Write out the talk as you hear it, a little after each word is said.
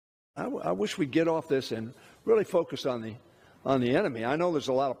I wish we'd get off this and really focus on the enemy. I know there's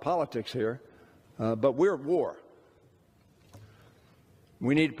a lot of politics here, but we're at war.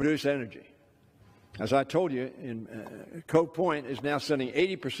 We need to produce energy. As I told you, Cove Point is now sending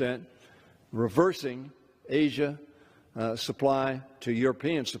 80%, reversing Asia supply to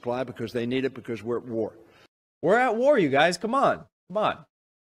European supply because they need it because we're at war. We're at war, you guys. Come on. Come on.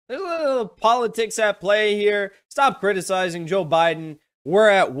 There's a little politics at play here. Stop criticizing Joe Biden. We're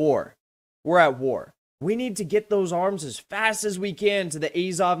at war. We're at war. We need to get those arms as fast as we can to the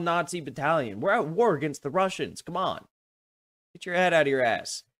Azov Nazi battalion. We're at war against the Russians. Come on. Get your head out of your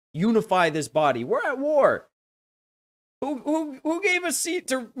ass. Unify this body. We're at war. Who gave a seat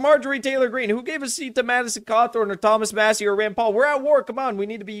to Marjorie Taylor Greene? Who gave a seat to Madison Cawthorn or Thomas Massey or Rand Paul? We're at war. Come on. We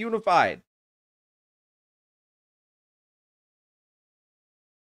need to be unified.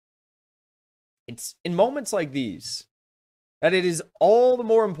 It's in moments like these that it is all the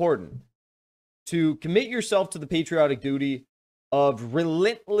more important to commit yourself to the patriotic duty of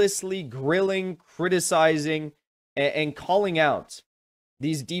relentlessly grilling, criticizing, and calling out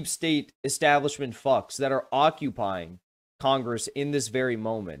these deep state establishment fucks that are occupying Congress in this very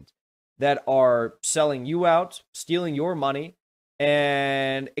moment, that are selling you out, stealing your money,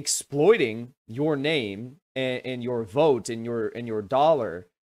 and exploiting your name and your vote and your dollar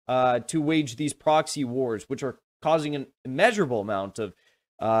to wage these proxy wars, which are causing an immeasurable amount of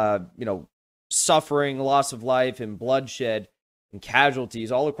suffering, loss of life, and bloodshed and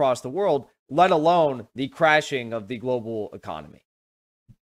casualties all across the world, let alone the crashing of the global economy.